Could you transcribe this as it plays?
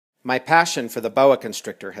My passion for the boa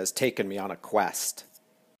constrictor has taken me on a quest.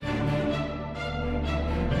 I'm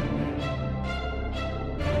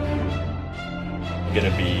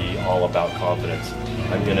going to be all about confidence.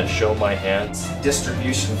 I'm going to show my hands.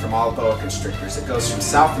 Distribution from all boa constrictors. It goes from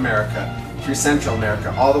South America through Central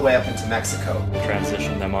America all the way up into Mexico. We'll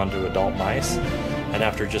transition them onto adult mice, and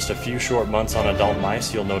after just a few short months on adult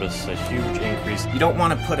mice, you'll notice a huge increase. You don't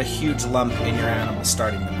want to put a huge lump in your animal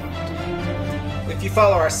starting them out. If you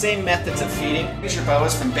follow our same methods of feeding, your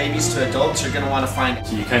boas from babies to adults, you're going to want to find it.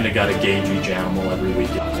 So you kind of got to gauge each animal every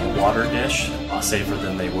week. A water dish, safer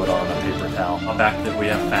than they would on a paper towel. A fact that we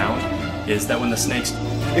have found is that when the snakes...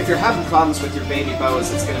 If you're having problems with your baby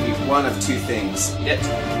boas, it's going to be one of two things.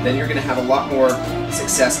 Then you're going to have a lot more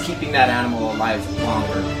success keeping that animal alive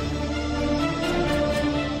longer.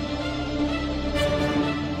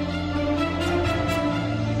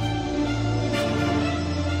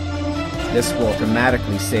 This will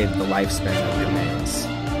dramatically save the lifespan of your males.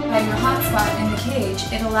 By your hotspot in the cage,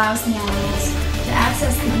 it allows the animals to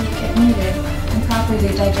access the heat if needed and properly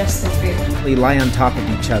digest their food. They lie on top of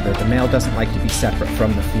each other. The male doesn't like to be separate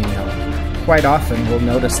from the female. Quite often we'll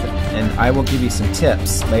notice them, and I will give you some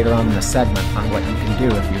tips later on in the segment on what you can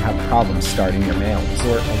do if you have problems starting your males.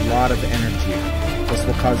 Exert a lot of energy. This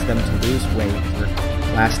will cause them to lose weight.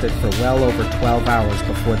 Lasted for well over 12 hours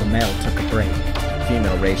before the male took a break.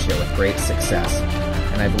 Female ratio with great success,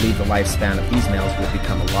 and I believe the lifespan of these males will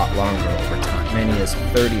become a lot longer over time, many as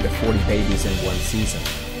 30 to 40 babies in one season.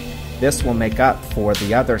 This will make up for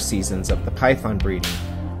the other seasons of the python breeding,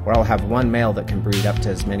 where I'll have one male that can breed up to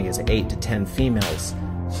as many as 8 to 10 females.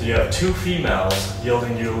 So you have 2 females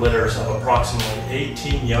yielding you litters of approximately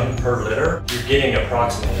 18 young per litter. You're getting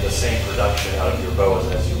approximately the same production out of your boas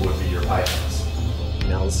as you would be your pythons.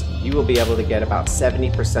 You will be able to get about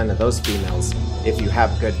 70% of those females if you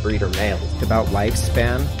have good breeder males. About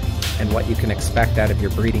lifespan and what you can expect out of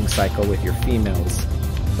your breeding cycle with your females,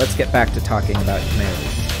 let's get back to talking about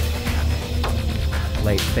males.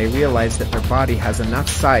 They realize that their body has enough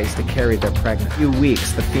size to carry their pregnancy. In a few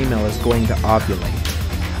weeks, the female is going to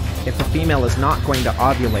ovulate. If a female is not going to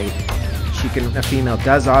ovulate, if a female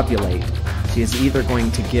does ovulate, she is either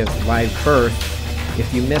going to give live birth.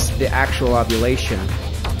 If you missed the actual ovulation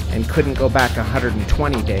and couldn't go back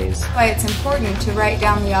 120 days. That's why it's important to write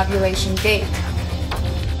down the ovulation date.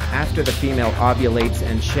 After the female ovulates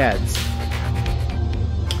and sheds,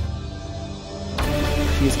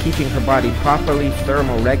 she is keeping her body properly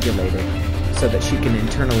thermoregulated so that she can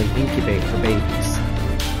internally incubate her babies.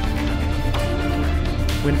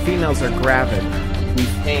 When females are gravid, we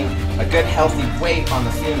aim a good healthy weight on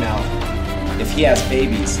the female. If he has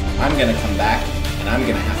babies, I'm going to come back and I'm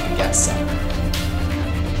going to have to get some.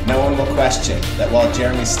 No one will question that while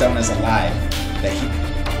Jeremy Stone is alive, that he...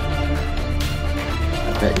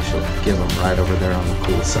 I bet you she'll give them right over there on the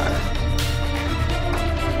cool side.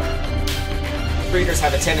 Breeders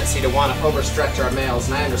have a tendency to want to overstretch our males,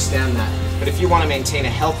 and I understand that. But if you want to maintain a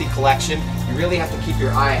healthy collection, you really have to keep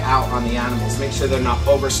your eye out on the animals. Make sure they're not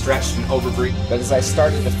overstretched and overbreed. But as I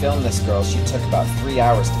started to film this girl, she took about 3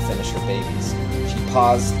 hours to finish her babies. She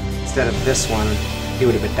paused. Instead of this one, he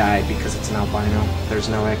would have died because it's an albino. There's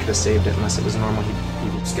no way I could have saved it unless it was normal.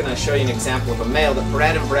 I'm just going to show you an example of a male that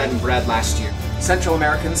bred and bred and bred last year. Central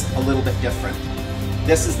Americans, a little bit different.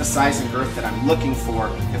 This is the size and girth that I'm looking for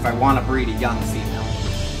if I want to breed a young female.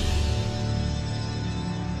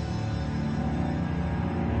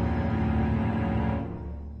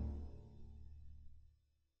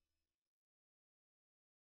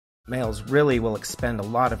 Males really will expend a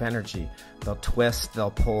lot of energy. They'll twist, they'll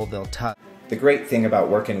pull, they'll tug. The great thing about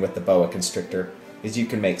working with the boa constrictor is you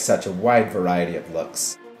can make such a wide variety of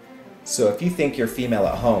looks. So if you think your female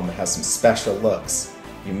at home has some special looks,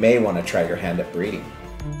 you may want to try your hand at breeding.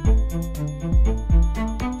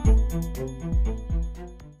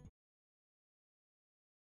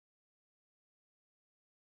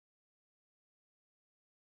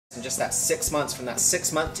 In just that 6 months, from that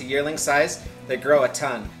 6 month to yearling size, they grow a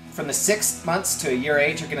ton. From the 6 months to a year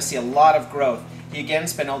age, you're going to see a lot of growth. He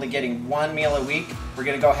again's been only getting 1 meal a week. We're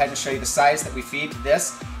going to go ahead and show you the size that we feed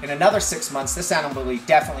this. In another 6 months, this animal will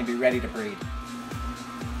definitely be ready to breed.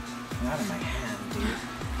 Not in my hand, dude.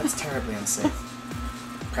 That's terribly unsafe.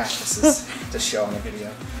 Practices to show on the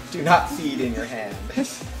video. Do not feed in your hand.